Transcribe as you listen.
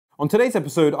On today's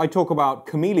episode, I talk about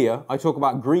camellia, I talk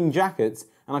about green jackets,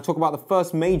 and I talk about the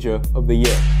first major of the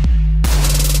year.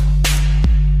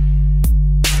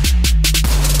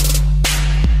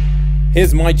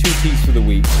 Here's my two teas for the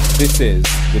week. This is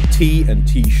the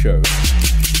Tea&Tea Show.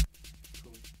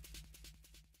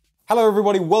 Hello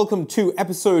everybody, welcome to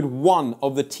episode 1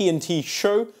 of the Tea&Tea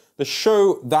Show, the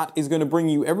show that is going to bring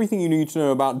you everything you need to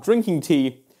know about drinking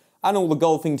tea and all the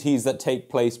golfing teas that take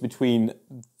place between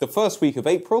the first week of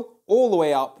April all the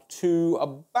way up to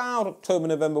about October,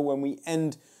 November when we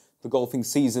end the golfing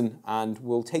season, and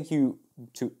we'll take you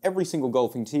to every single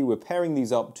golfing tea. We're pairing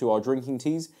these up to our drinking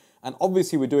teas, and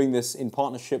obviously we're doing this in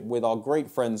partnership with our great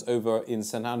friends over in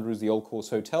St Andrews, the Old Course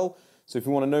Hotel. So if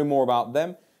you want to know more about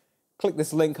them, click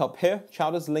this link up here.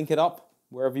 Chowders, link it up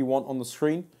wherever you want on the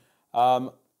screen.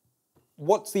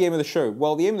 What's the aim of the show?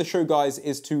 Well, the aim of the show, guys,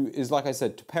 is like I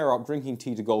said, to pair up drinking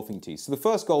tea to golfing tea. So the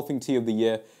first golfing tea of the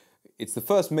year, it's the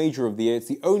first major of the year. It's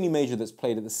the only major that's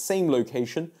played at the same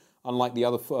location, unlike the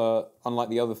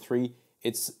other three.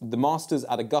 It's the Masters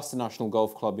at Augusta National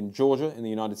Golf Club in Georgia, in the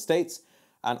United States.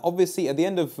 And obviously, at the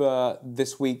end of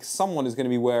this week, someone is going to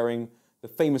be wearing the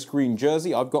famous green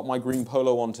jersey. I've got my green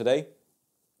polo on today.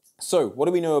 So, what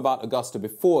do we know about Augusta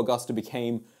before Augusta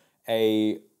became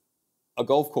a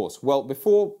golf course? Well,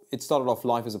 before it started off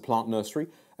life as a plant nursery,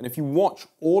 and if you watch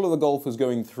all of the golfers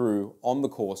going through on the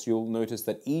course, you'll notice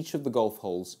that each of the golf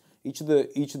holes, each of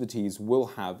the tees will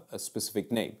have a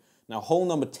specific name. Now, hole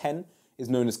number 10 is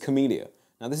known as camellia.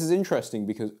 Now, this is interesting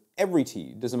because every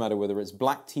tea, doesn't matter whether it's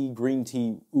black tea, green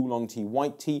tea, oolong tea,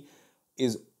 white tea,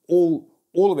 is all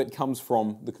of it comes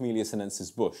from the Camellia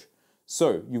sinensis bush.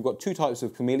 So, you've got two types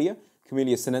of camellia,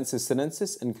 Camellia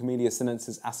sinensis and Camellia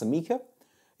sinensis assamica.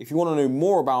 If you want to know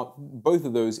more about both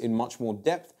of those in much more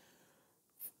depth,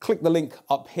 click the link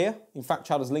up here. In fact,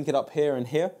 Chowders, link it up here and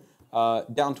here,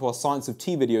 down to our Science of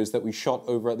Tea videos that we shot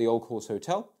over at the Old Course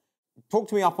Hotel. Talk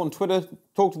to me up on Twitter,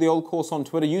 talk to the Old Course on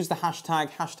Twitter, use the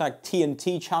hashtag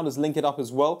Tea&Tea. Chowders, link it up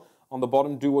as well on the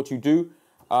bottom, do what you do.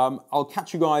 I'll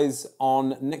catch you guys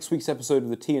on next week's episode of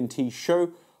the Tea&Tea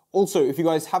Show. Also, if you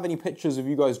guys have any pictures of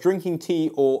you guys drinking tea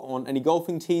or on any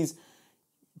golfing teas,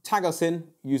 tag us in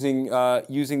using the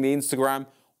Instagram.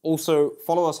 Also,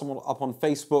 follow us up on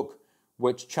Facebook,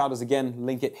 which Chowders, again,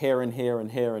 link it here and here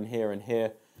and here and here and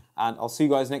here. And I'll see you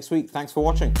guys next week. Thanks for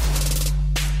watching.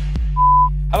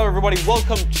 Hello, everybody.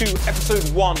 Welcome to episode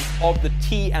 1 of the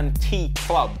Tea&Tea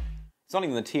Club. It's not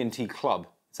even the Tea&Tea Club.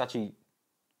 It's actually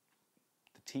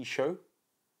the Tea Show.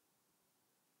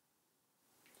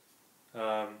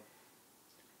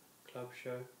 Club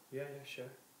show. Yeah, sure.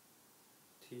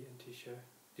 Tea&Tea Show.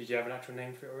 Did you have an actual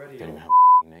name for it already? I don't even have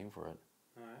a name for it.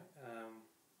 Alright.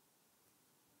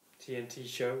 Tea&Tea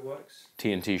Show works.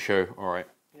 Tea&Tea Show, alright.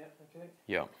 Yeah, okay.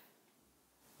 Yeah.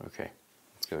 Okay,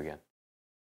 let's go again.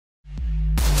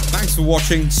 Thanks for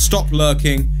watching, stop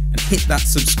lurking, and hit that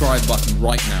subscribe button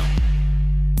right now.